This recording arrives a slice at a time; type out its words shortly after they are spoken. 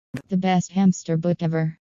The best hamster book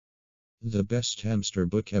ever. The best hamster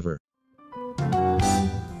book ever.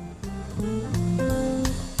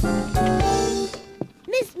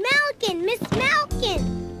 Miss Malkin! Miss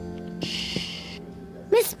Malkin!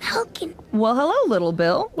 Miss Malkin! Well, hello, little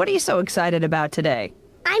Bill. What are you so excited about today?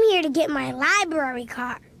 I'm here to get my library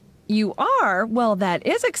card. You are? Well, that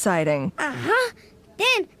is exciting. Uh-huh.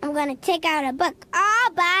 Then I'm gonna take out a book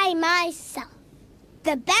all by myself.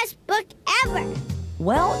 The best book ever.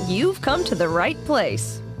 Well, you've come to the right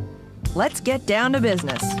place. Let's get down to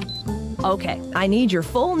business. Okay, I need your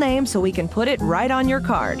full name so we can put it right on your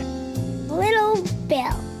card. Little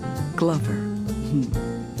Bill. Glover.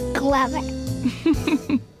 Glover.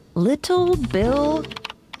 Little Bill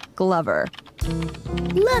Glover.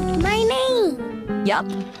 Look, my name. Yup.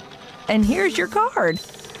 And here's your card.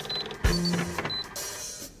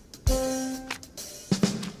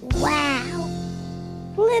 Wow.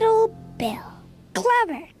 Little Bill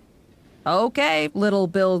Glover. Okay, little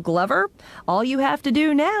Bill Glover. All you have to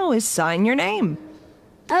do now is sign your name.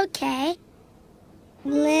 Okay.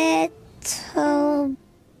 Little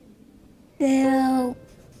Bill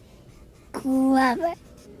Glover.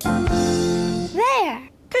 There.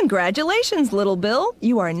 Congratulations, little Bill.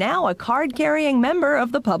 You are now a card-carrying member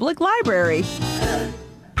of the public library.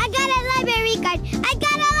 I got a library card. I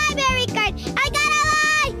got a library card. I got a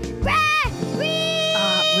library.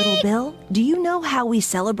 Little Bill, do you know how we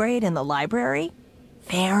celebrate in the library?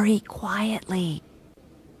 Very quietly.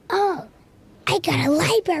 Oh, I got a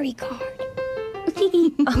library card.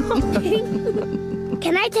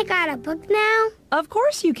 Can I take out a book now? Of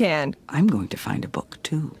course you can. I'm going to find a book,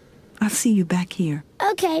 too. I'll see you back here.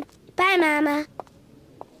 Okay, bye, Mama.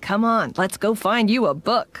 Come on, let's go find you a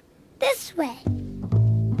book. This way.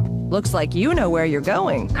 Looks like you know where you're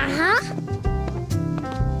going. Uh-huh.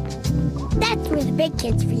 That's where the big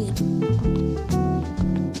kids read.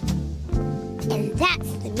 And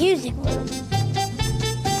that's the music room.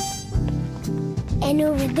 And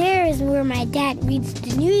over there is where my dad reads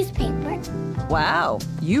the newspaper. Wow,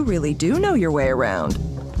 you really do know your way around.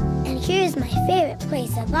 And here's my favorite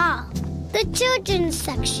place of all, the children's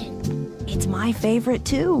section. It's my favorite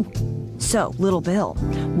too. So, little Bill,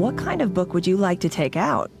 what kind of book would you like to take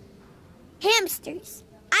out? Hamsters.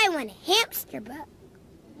 I want a hamster book.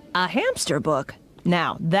 A hamster book?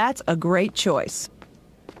 Now, that's a great choice.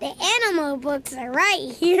 The animal books are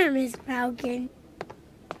right here, Miss Falcon.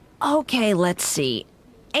 Okay, let's see.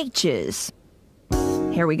 H's.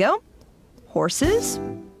 Here we go. Horses.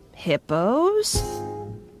 Hippos.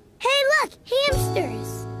 Hey, look,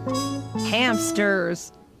 hamsters.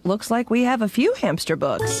 Hamsters. Looks like we have a few hamster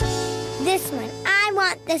books. This one. I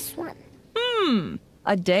want this one.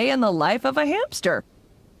 A day in the life of a hamster.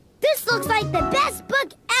 This looks like the best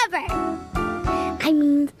book ever. I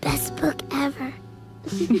mean, the best book ever.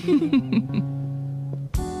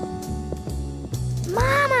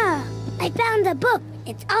 Mama, I found a book.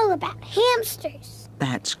 It's all about hamsters.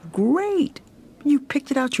 That's great. You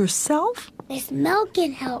picked it out yourself? Miss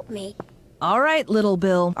Malkin helped me. All right, little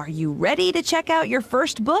Bill, are you ready to check out your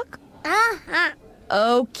first book? Uh-huh.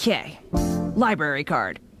 Okay. Library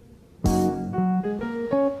card.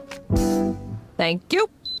 Thank you.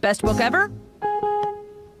 Best book ever?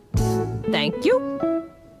 Thank you.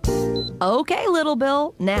 Okay, little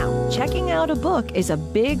Bill. Now, checking out a book is a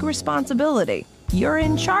big responsibility. You're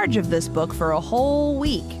in charge of this book for a whole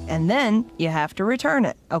week, and then you have to return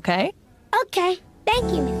it, okay? Okay.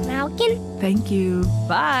 Thank you, Miss Malkin. Thank you.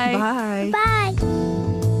 Bye. Bye. Bye.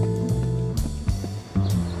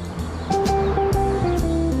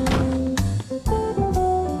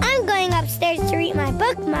 I'm going upstairs to read my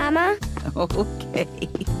book, Mama. Okay.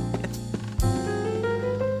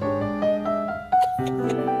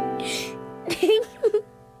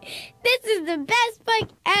 This is the best book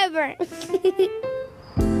ever.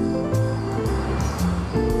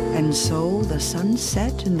 And so the sun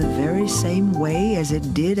set in the very same way as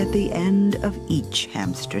it did at the end of each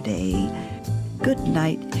hamster day. Good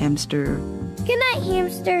night, hamster. Good night,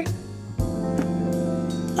 hamster.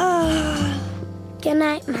 Good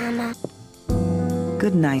night, Mama.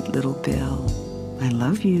 Good night, little Bill. I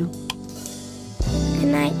love you. Good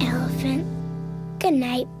night, elephant. Good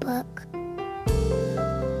night, book.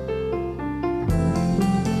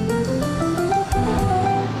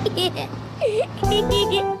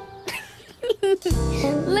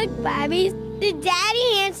 Look, Bobbies, the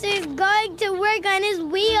daddy hamster is going to work on his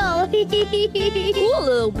wheel. Cool,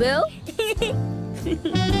 little Bill.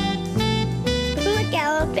 Look,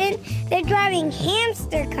 elephant, they're driving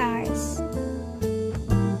hamster cars.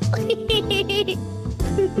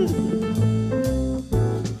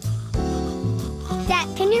 Dad,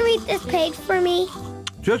 can you read this page for me?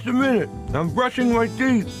 Just a minute. I'm brushing my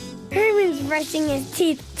teeth. Herman's brushing his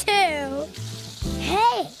teeth too.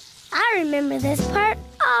 Hey, I remember this part.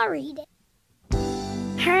 I'll read it.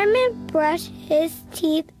 Herman brushed his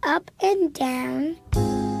teeth up and down.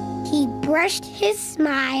 He brushed his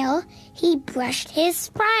smile. He brushed his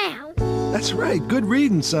frown. That's right. Good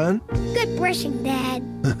reading, son. Good brushing, Dad.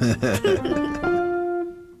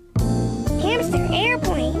 Hamster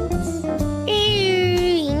airplanes.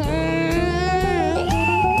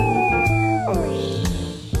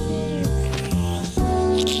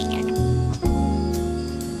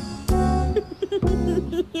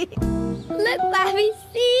 Look, Bobby,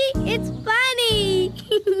 see? It's funny.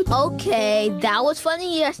 Okay, that was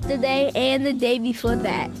funny yesterday and the day before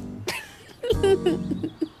that.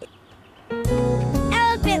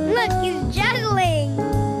 Elephant, look, he's juggling.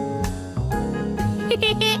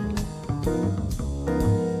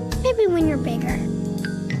 Maybe when you're bigger.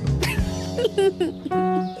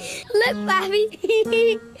 Look, Bobby.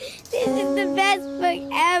 This is the best book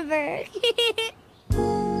ever.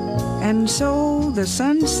 And so the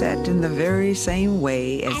sun set in the very same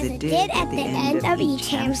way as it did at the end of each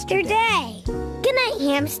hamster day. Good night,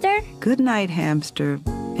 hamster. Good night, hamster,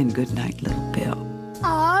 and good night, little Bill.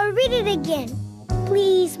 Oh, read it again.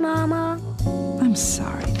 Please, Mama. I'm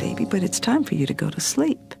sorry, baby, but it's time for you to go to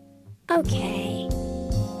sleep. Okay.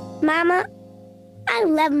 Mama, I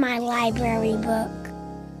love my library book.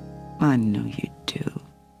 I know you do.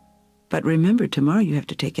 But remember, tomorrow you have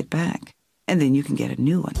to take it back, and then you can get a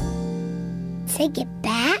new one. Take it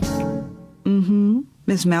back? Mm-hmm.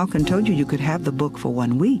 Miss Malkin told you could have the book for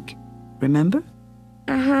 1 week. Remember?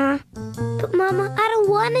 Uh-huh. But, Mama, I don't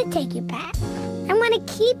want to take it back. I want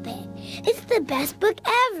to keep it. It's the best book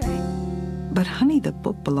ever. But, honey, the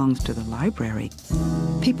book belongs to the library.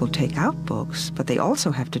 People take out books, but they also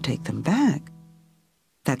have to take them back.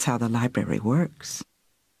 That's how the library works.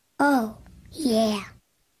 Oh, yeah.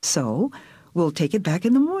 So, we'll take it back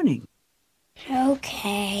in the morning.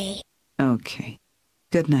 Okay. Okay.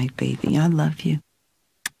 Good night, baby. I love you.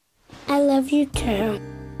 I love you, too.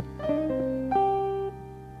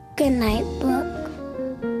 Good night, book.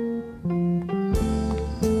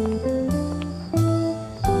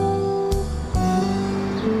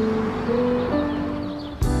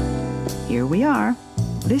 Here we are.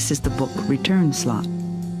 This is the book return slot.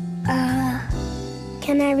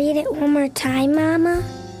 Can I read it one more time, Mama?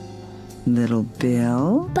 Little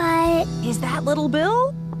Bill? But Is that Little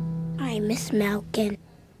Bill? I miss Malkin.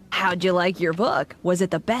 How'd you like your book? Was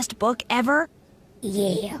it the best book ever?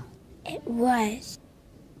 Yeah, it was.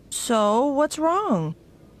 So, what's wrong?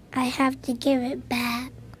 I have to give it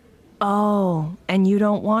back. Oh, and you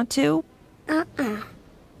don't want to?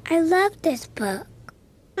 I love this book.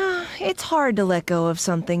 It's hard to let go of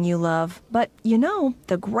something you love. But, you know,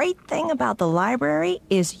 the great thing about the library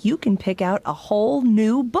is you can pick out a whole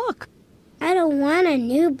new book. I don't want a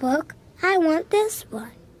new book. I want this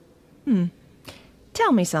one.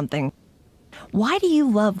 Tell me something. Why do you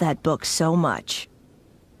love that book so much?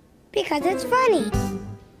 Because it's funny.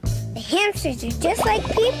 The hamsters are just like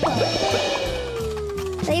people.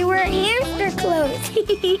 They wear hamster clothes.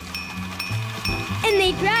 And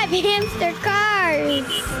they drive hamster cars.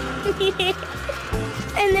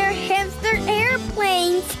 And they're hamster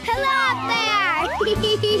airplanes. Hello up there.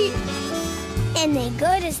 And they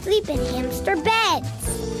go to sleep in hamster beds.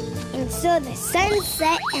 And so the sun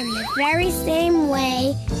set in the very same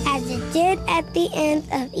way as it did at the end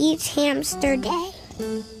of each hamster day.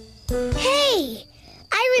 Hey,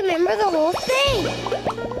 I remember the whole thing.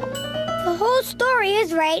 The whole story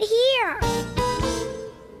is right here.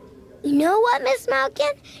 You know what, Miss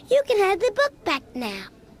Malkin? You can have the book back now.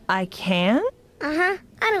 I can? Uh-huh.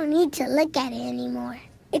 I don't need to look at it anymore.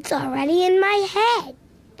 It's already in my head.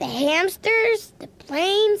 The hamsters, the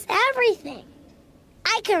planes, everything.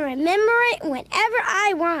 I can remember it whenever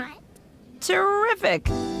I want. Terrific.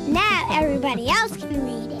 Now everybody else can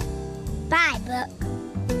read it. Bye, book.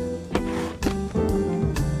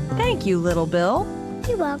 Thank you, Little Bill.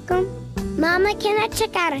 You're welcome. Mama, can I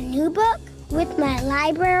check out a new book with my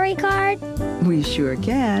library card? We sure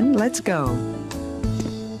can. Let's go.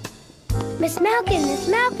 Miss Malkin,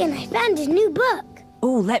 I found a new book.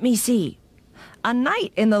 Oh, let me see. A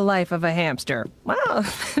Night in the Life of a Hamster. Wow,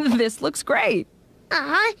 this looks great.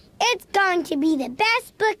 Uh-huh. It's going to be the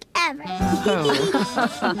best book ever.